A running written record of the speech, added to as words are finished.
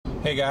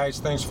Hey guys,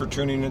 thanks for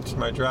tuning into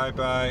my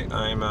drive-by.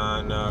 I'm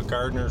on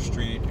Gardner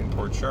Street in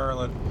Port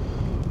Charlotte.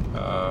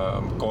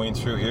 I'm going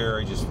through here.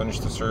 I just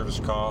finished the service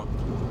call.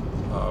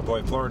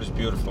 Boy, Florida's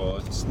beautiful.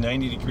 It's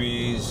 90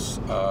 degrees.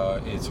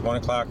 It's 1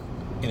 o'clock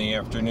in the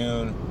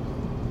afternoon.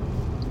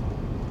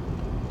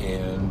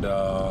 And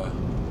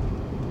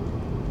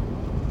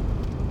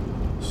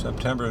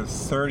September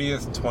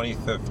 30th,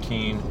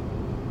 2015.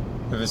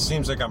 If it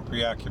seems like I'm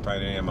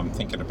preoccupied, I'm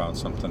thinking about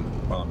something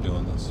while I'm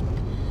doing this.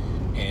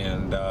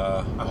 And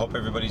I hope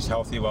everybody's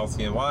healthy,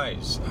 wealthy, and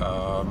wise.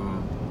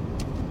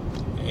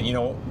 And you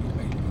know,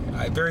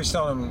 I very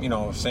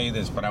seldom, say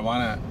this, but I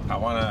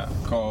wanna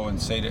go and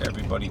say to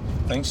everybody,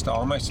 thanks to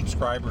all my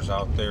subscribers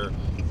out there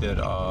that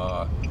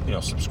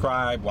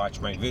subscribe, watch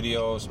my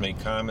videos, make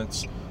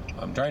comments.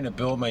 I'm trying to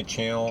build my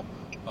channel.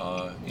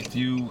 If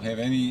you have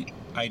any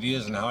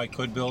ideas on how I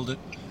could build it,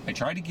 I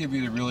try to give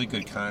you the really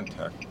good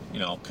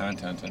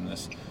content in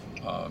this,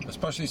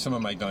 especially some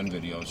of my gun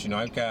videos.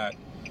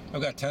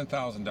 I've got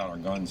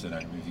 $10,000 guns that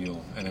I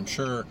review, and I'm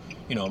sure,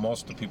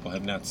 most of the people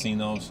have not seen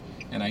those.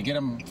 And I get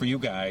them for you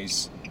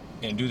guys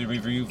and do the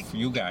review for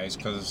you guys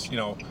because,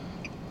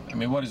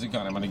 what is a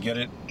gun? I'm going to get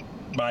it,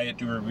 buy it,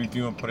 do a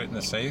review, and put it in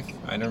the safe.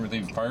 I never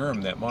really fire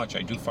them that much.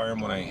 I do fire them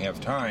when I have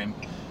time,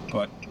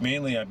 but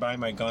mainly I buy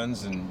my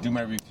guns and do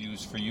my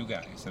reviews for you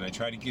guys. And I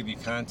try to give you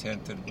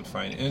content that would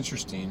find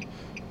interesting,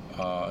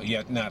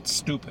 yet not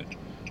stupid.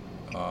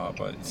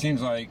 But it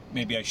seems like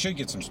maybe I should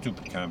get some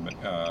stupid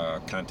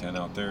content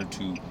out there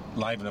to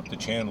liven up the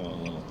channel a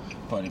little.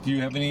 But if you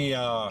have any,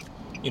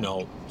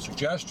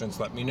 suggestions,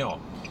 let me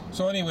know.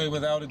 So anyway,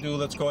 without ado,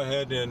 let's go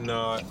ahead and,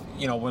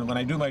 when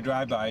I do my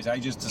drive-bys, I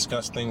just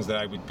discuss things that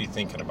I would be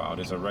thinking about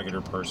as a regular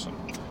person.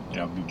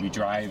 Be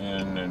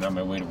driving and on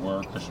my way to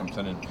work or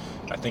something, and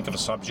I think of a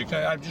subject,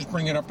 I just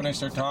bring it up and I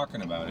start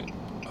talking about it.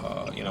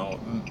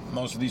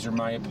 Most of these are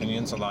my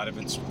opinions. A lot of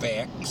it's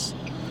facts.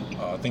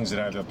 Things that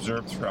I've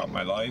observed throughout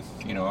my life.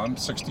 I'm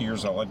 60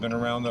 years old. I've been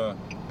around the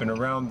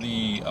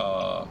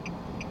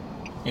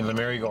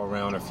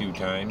merry-go-round a few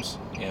times,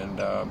 and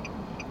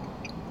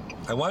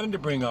I wanted to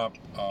bring up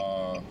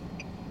a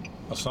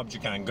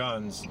subject on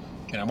guns,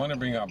 and I want to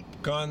bring up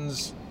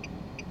guns.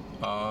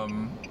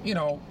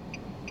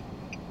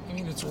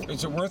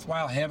 It's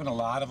worthwhile having a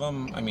lot of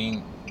them.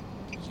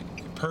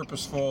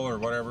 Purposeful or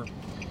whatever.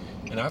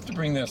 And I have to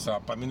bring this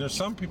up. There's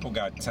some people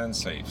got 10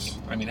 safes.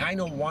 I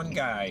know one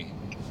guy.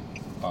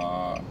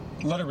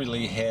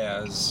 Literally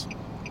has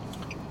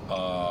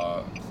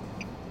a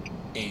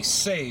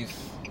safe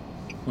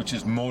which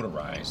is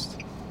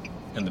motorized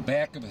in the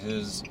back of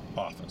his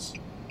office.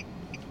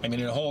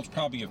 It holds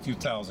probably a few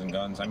thousand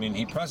guns.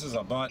 He presses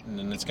a button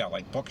and it's got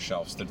like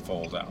bookshelves that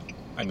fold out.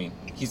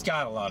 He's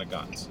got a lot of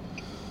guns.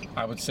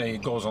 I would say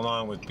it goes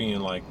along with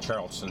being like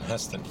Charleston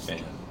Heston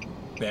fan.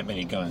 That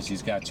many guns.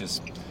 He's got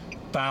just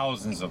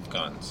thousands of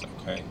guns,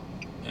 okay?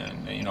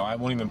 And, I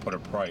won't even put a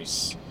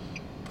price.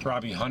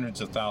 Probably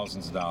hundreds of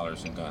thousands of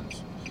dollars in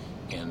guns.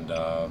 And,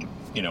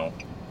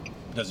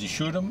 does he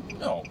shoot them?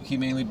 No. He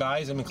mainly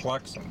buys them and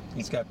collects them.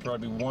 He's got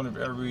probably one of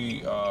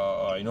every,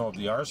 of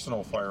the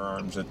Arsenal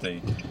firearms that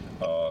they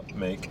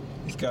make.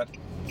 He's got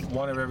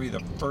one of every,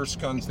 the first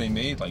guns they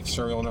made, like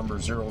serial number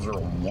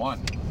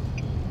 001.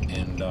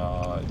 And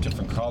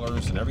different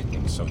colors and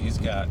everything. So he's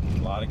got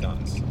a lot of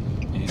guns.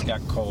 And he's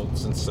got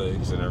Colts and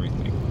SIGs and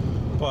everything.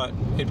 But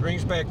it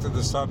brings back to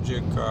the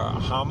subject,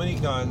 how many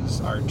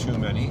guns are too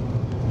many?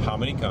 How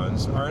many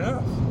guns are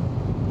enough?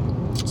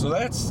 So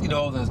that's,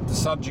 the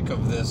subject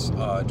of this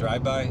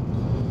drive-by.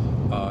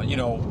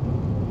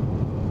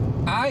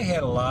 I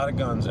had a lot of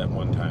guns at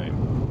one time.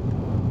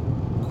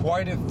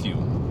 Quite a few.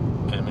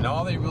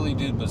 All they really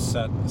did was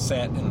sat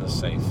in the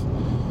safe.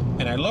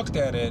 And I looked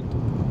at it,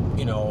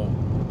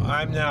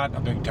 I'm not a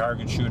big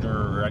target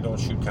shooter, or I don't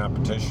shoot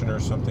competition or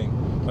something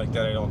like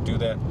that. I don't do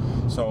that.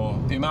 So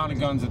the amount of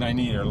guns that I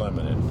need are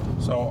limited.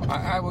 So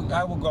I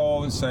will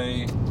go and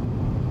say,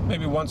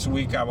 maybe once a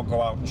week I will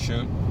go out and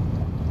shoot.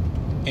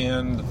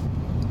 And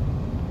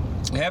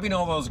having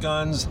all those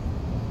guns,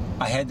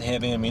 I had to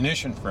have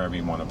ammunition for every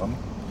one of them.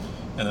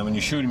 And then when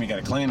you shoot them, you got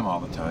to clean them all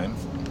the time.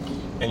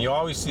 And you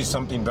always see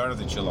something better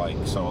that you like.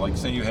 So like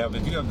say if you have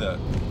the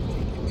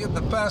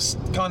best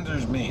gun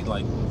there's made,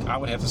 like I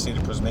would have to say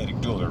the prismatic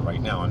dueler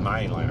right now in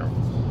my lineup.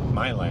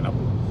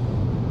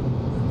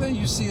 Then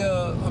you see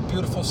a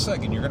beautiful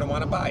SIG and you're going to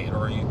want to buy it.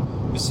 Or you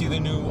see the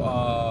new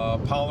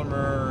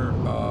polymer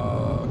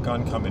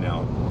gun coming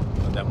out,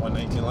 that one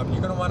 1911,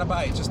 you're going to want to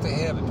buy it just to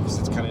have it because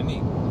it's kind of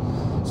neat.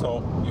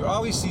 So you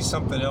always see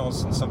something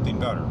else and something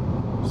better.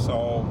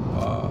 So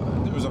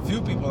there was a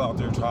few people out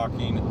there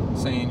talking,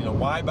 saying,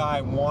 why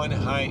buy one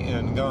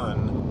high-end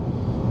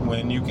gun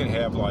when you can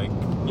have 5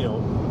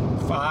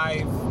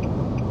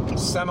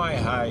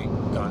 semi-high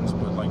guns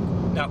with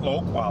not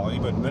low quality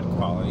but mid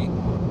quality,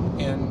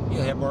 and you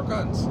have more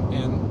guns.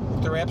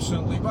 And they're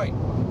absolutely right.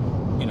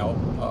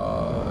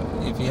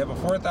 If you have a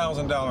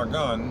 $4,000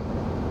 gun,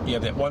 you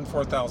have that one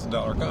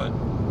 $4,000 gun.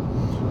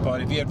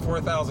 But if you had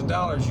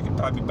 $4,000, you could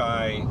probably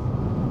buy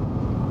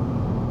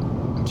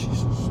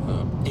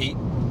 8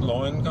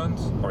 low-end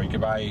guns, or you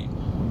could buy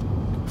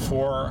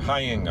 4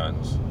 high-end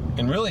guns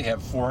and really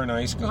have 4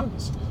 nice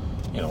guns,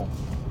 you know,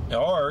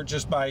 or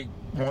just buy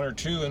 1 or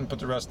 2 and put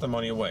the rest of the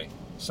money away.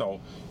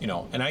 So, you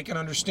know, and I can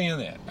understand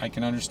that. I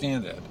can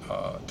understand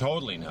that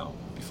totally now.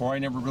 Before, I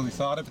never really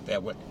thought of it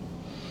that way.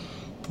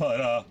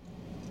 But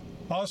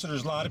also,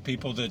 there's a lot of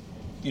people that,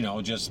 you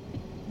know, just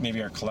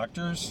maybe are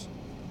collectors.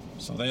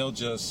 So they'll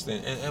just,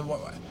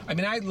 I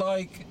mean, I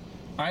like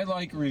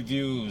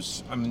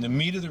reviews. I mean, the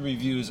meat of the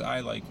reviews I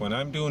like. When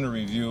I'm doing a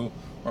review,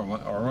 or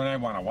when I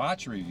want to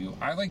watch a review,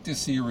 I like to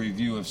see a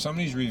review. If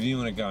somebody's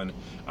reviewing a gun,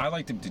 I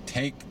like them to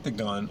take the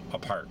gun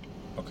apart,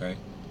 okay?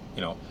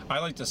 You know, I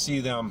like to see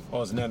them,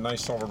 oh, isn't that a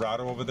nice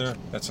Silverado over there?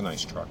 That's a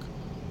nice truck.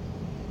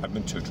 I've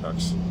been to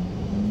trucks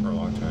for a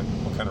long time.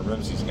 What kind of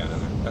rims he's got in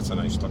there? That's a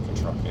nice looking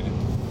truck, ain't it?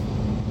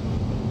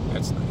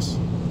 That's nice.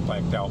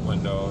 Blacked out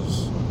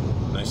windows,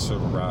 nice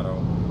Silverado.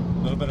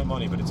 A little bit of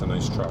money, but it's a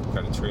nice truck.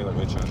 Got a trailer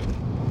hitch on it.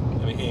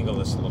 Let me angle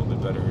this a little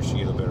bit better so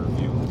you get a better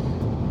view,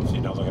 so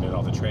you're not looking at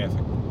all the traffic.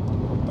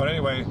 But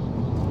anyway,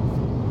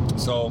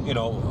 so, you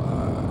know,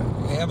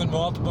 having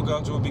multiple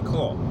guns would be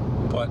cool,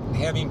 but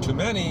having too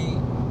many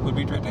would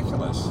be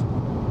ridiculous.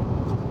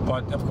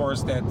 But of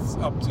course, that's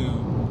up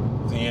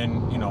to the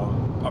end, you know,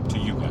 up to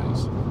you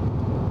guys.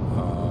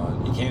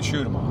 You can't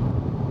shoot them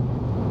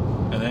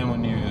all, and then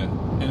when you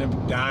end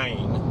up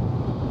dying,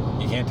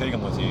 you can't take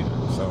them with you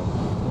either.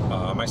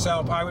 So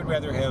myself, I would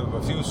rather have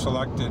a few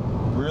selected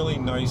really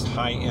nice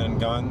high-end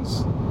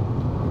guns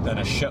than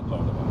a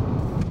shitload of them.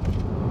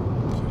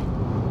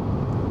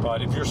 Okay.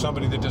 But if you're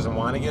somebody that doesn't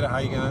want to get a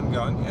high-end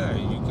gun, yeah,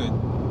 you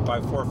could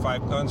buy 4 or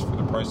 5 guns for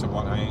the price of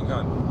one high-end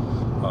gun.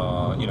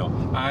 You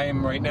know,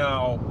 I'm right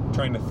now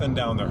trying to thin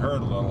down the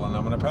herd a little, and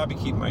I'm going to probably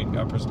keep my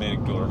prismatic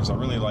dueler because I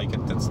really like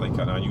it. That's like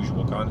an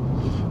unusual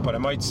gun. But I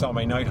might sell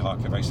my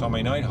Nighthawk. If I sell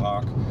my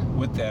Nighthawk,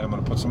 with that, I'm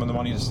going to put some of the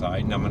money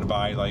aside, and I'm going to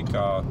buy, like,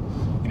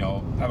 you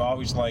know, I've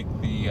always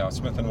liked the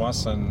Smith &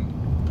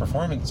 Wesson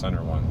Performance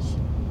Center ones.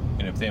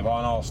 And if they have an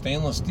all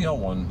stainless steel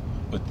one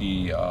with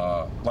the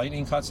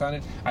lightning cuts on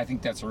it, I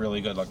think that's a really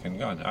good looking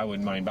gun. I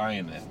wouldn't mind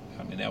buying that.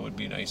 I mean, that would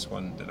be a nice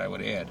one that I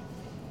would add.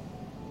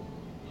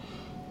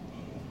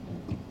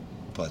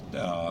 But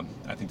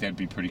I think that'd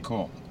be pretty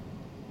cool.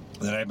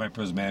 Then I have my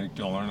prismatic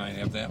dueler, and I'd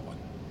have that one.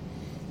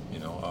 You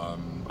know,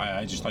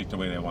 I just like the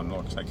way that one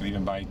looks. I could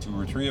even buy 2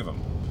 or 3 of them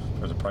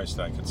for the price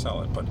that I could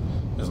sell it. But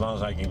as long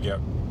as I can get,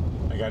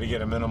 I got to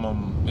get a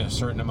minimum, a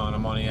certain amount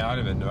of money out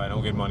of it. And if I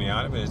don't get money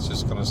out of it, it's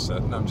just going to sit,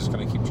 and I'm just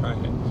going to keep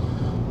trying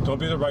it. Don't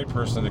be the right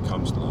person that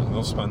comes along.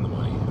 They'll spend the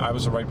money. I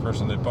was the right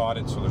person that bought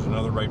it, so there's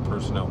another right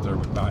person out there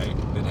would buy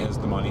it that has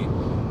the money,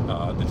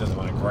 that doesn't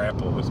want to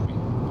grapple with me.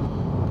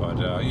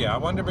 But yeah, I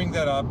wanted to bring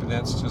that up, and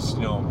that's just,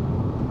 you know,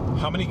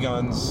 how many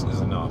guns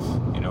is enough?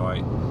 You know,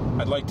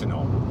 I'd like to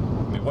know.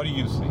 I mean, what do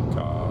you think?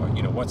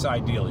 You know, what's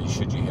ideally?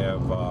 Should you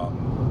have,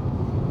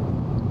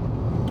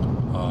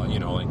 you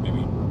know, like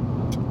maybe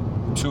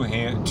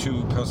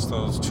 2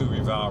 pistols, 2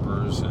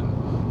 revolvers,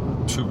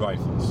 and 2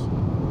 rifles?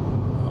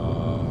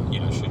 You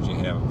know, should you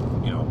have,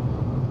 you know,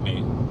 I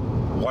mean,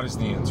 what is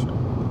the answer?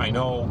 I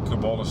know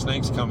Cabola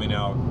Snake's coming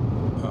out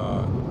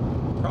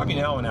probably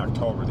now in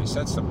October. They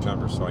said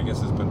September, so I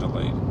guess it's been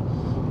delayed.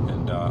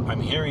 And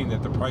I'm hearing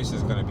that the price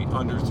is going to be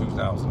under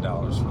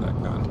 $2,000 for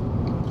that gun.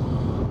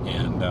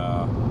 And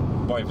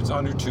boy, if it's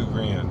under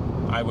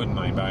 $2,000, I wouldn't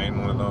mind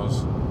buying one of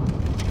those,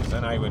 because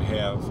then I would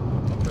have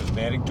a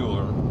prismatic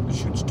dueler that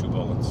shoots 2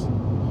 bullets,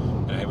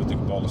 and I have the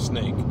Cabola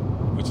Snake,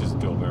 which is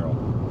dual barrel,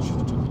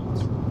 shoots 2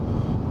 bullets.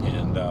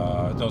 And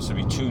those would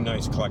be 2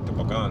 nice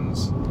collectible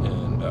guns,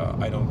 and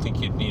I don't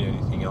think you'd need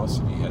anything else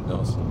if you had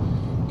those.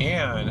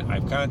 And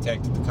I've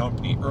contacted the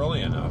company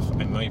early enough,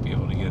 I might be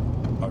able to get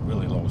a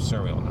really low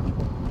serial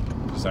number,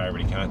 because I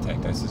already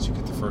contacted. I said, you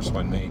get the first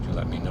one made, you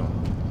let me know.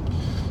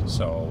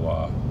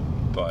 So,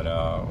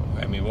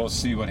 I mean, we'll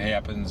see what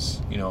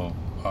happens, you know,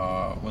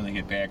 when they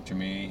get back to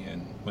me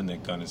and when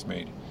that gun is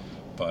made.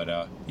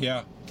 But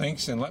yeah,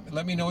 thanks, and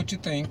let me know what you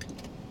think.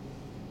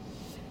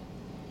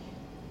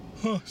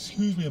 Oh,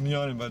 excuse me, I'm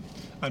yawning, but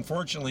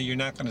unfortunately you're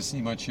not going to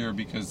see much here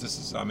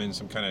because I'm in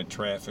some kind of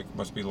traffic,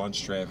 must be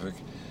lunch traffic.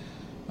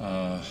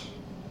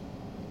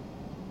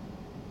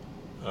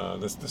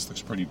 This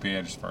looks pretty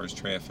bad as far as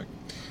traffic.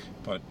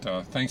 But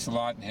thanks a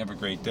lot and have a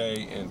great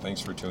day, and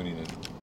thanks for tuning in.